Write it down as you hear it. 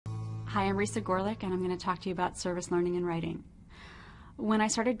Hi, I'm Risa Gorelick, and I'm going to talk to you about service learning and writing. When I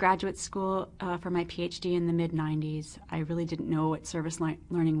started graduate school for my PhD in the mid-90s, I really didn't know what service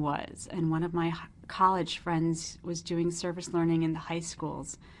learning was. And one of my college friends was doing service learning in the high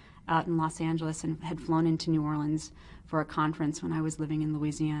schools out in Los Angeles and had flown into New Orleans for a conference when I was living in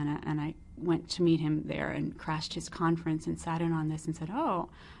Louisiana. And I went to meet him there and crashed his conference and sat in on this and said, oh,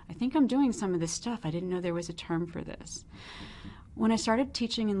 I think I'm doing some of this stuff. I didn't know there was a term for this. When I started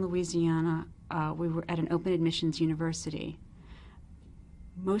teaching in Louisiana, we were at an open admissions university.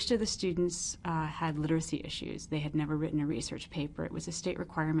 Most of the students had literacy issues. They had never written a research paper. It was a state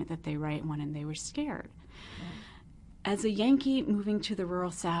requirement that they write one, and they were scared. As a Yankee moving to the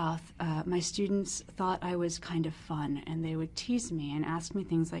rural South, my students thought I was kind of fun, and they would tease me and ask me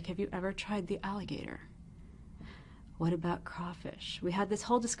things like, have you ever tried the alligator? What about crawfish? We had this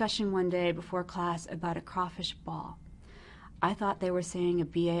whole discussion one day before class about a crawfish ball. I thought they were saying a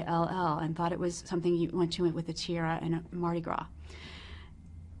B-A-L-L and thought it was something you went to with a tiara and a Mardi Gras.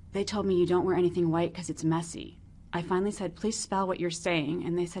 They told me you don't wear anything white because it's messy. I finally said, please spell what you're saying,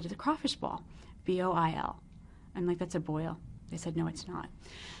 and they said it's a crawfish ball, B-O-I-L. I'm like, that's a boil. They said, no, it's not.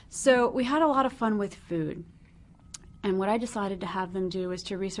 So we had a lot of fun with food, and what I decided to have them do was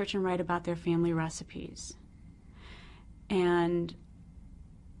to research and write about their family recipes. And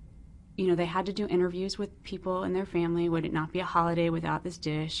you know, they had to do interviews with people in their family. Would it not be a holiday without this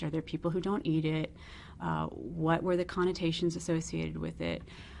dish? Are there people who don't eat it? What were the connotations associated with it?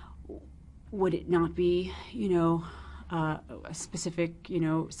 Would it not be, you know, a specific, you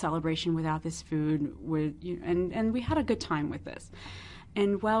know, celebration without this food? And we had a good time with this.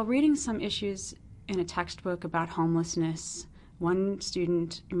 And while reading some issues in a textbook about homelessness, one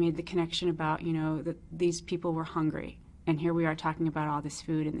student made the connection about, you know, that these people were hungry. And here we are talking about all this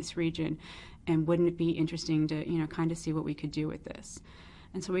food in this region, and wouldn't it be interesting to, you know, kind of see what we could do with this?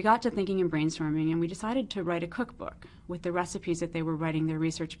 And so we got to thinking and brainstorming, and we decided to write a cookbook with the recipes that they were writing their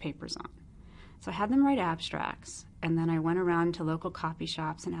research papers on. So I had them write abstracts, and then I went around to local copy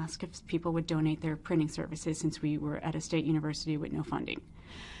shops and asked if people would donate their printing services, since we were at a state university with no funding.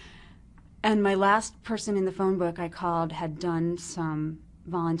 And my last person in the phone book I called had done some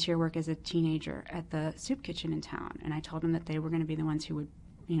volunteer work as a teenager at the soup kitchen in town, and I told him that they were going to be the ones who would,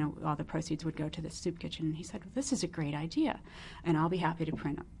 you know, all the proceeds would go to the soup kitchen. And he said, well, this is a great idea, and I'll be happy to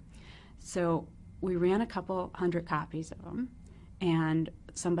print them. So we ran a couple hundred copies of them, and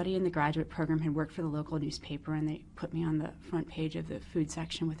somebody in the graduate program had worked for the local newspaper, and they put me on the front page of the food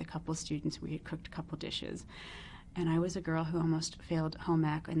section with a couple students. We had cooked a couple dishes, and I was a girl who almost failed home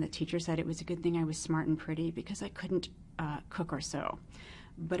ec, and the teacher said it was a good thing I was smart and pretty because I couldn't cook or sew.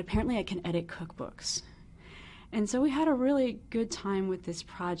 But apparently I can edit cookbooks. And so we had a really good time with this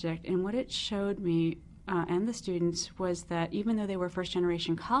project, and what it showed me and the students was that even though they were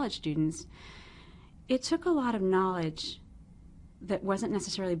first-generation college students, it took a lot of knowledge that wasn't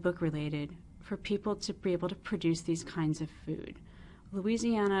necessarily book-related for people to be able to produce these kinds of food.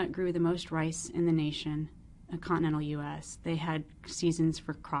 Louisiana grew the most rice in the nation, continental U.S. They had seasons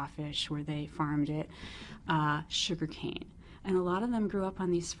for crawfish where they farmed it, sugarcane. And a lot of them grew up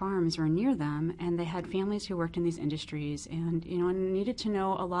on these farms or near them, and they had families who worked in these industries, and, you know, and needed to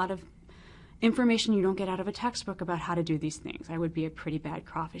know a lot of information you don't get out of a textbook about how to do these things. I would be a pretty bad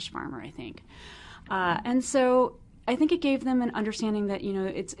crawfish farmer, I think. And so I think it gave them an understanding that, you know,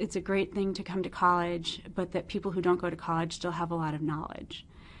 it's a great thing to come to college, but that people who don't go to college still have a lot of knowledge.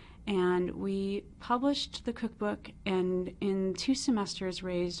 And we published the cookbook, and in 2 semesters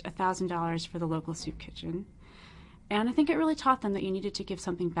raised $1,000 for the local soup kitchen. And I think it really taught them that you needed to give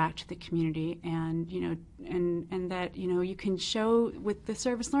something back to the community, and, you know, and that, you know, you can show with the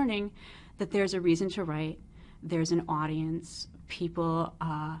service learning that there's a reason to write, there's an audience, people,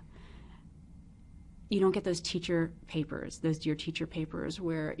 you don't get those teacher papers, those Dear Teacher papers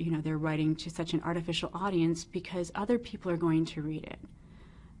where, you know, they're writing to such an artificial audience because other people are going to read it.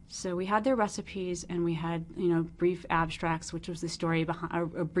 So we had their recipes, and we had, you know, brief abstracts, which was the story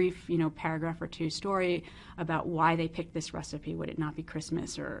behind a brief, you know, paragraph or two story about why they picked this recipe. Would it not be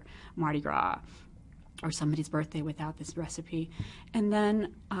Christmas or Mardi Gras or somebody's birthday without this recipe? And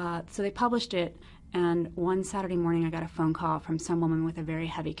then, so they published it, and one Saturday morning I got a phone call from some woman with a very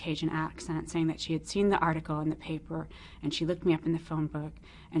heavy Cajun accent saying that she had seen the article in the paper, and she looked me up in the phone book,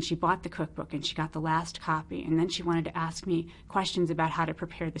 and she bought the cookbook, and she got the last copy, and then she wanted to ask me questions about how to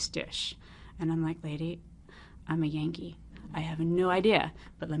prepare this dish. And I'm like, lady, I'm a Yankee. I have no idea,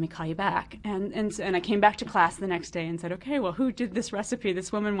 but let me call you back. And I came back to class the next day and said, okay, well, who did this recipe?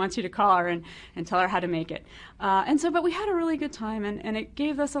 This woman wants you to call her and tell her how to make it. But we had a really good time, and it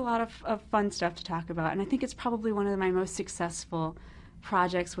gave us a lot of fun stuff to talk about. And I think it's probably one of my most successful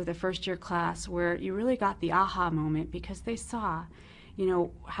projects with a first-year class where you really got the aha moment because they saw,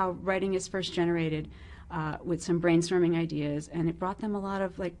 how writing is first generated with some brainstorming ideas, and it brought them a lot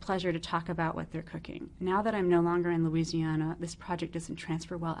of pleasure to talk about what they're cooking. Now that I'm no longer in Louisiana, this project doesn't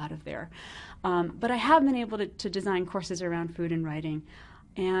transfer well out of there. But I have been able to design courses around food and writing,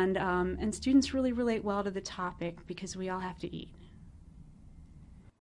 and students really relate well to the topic because we all have to eat.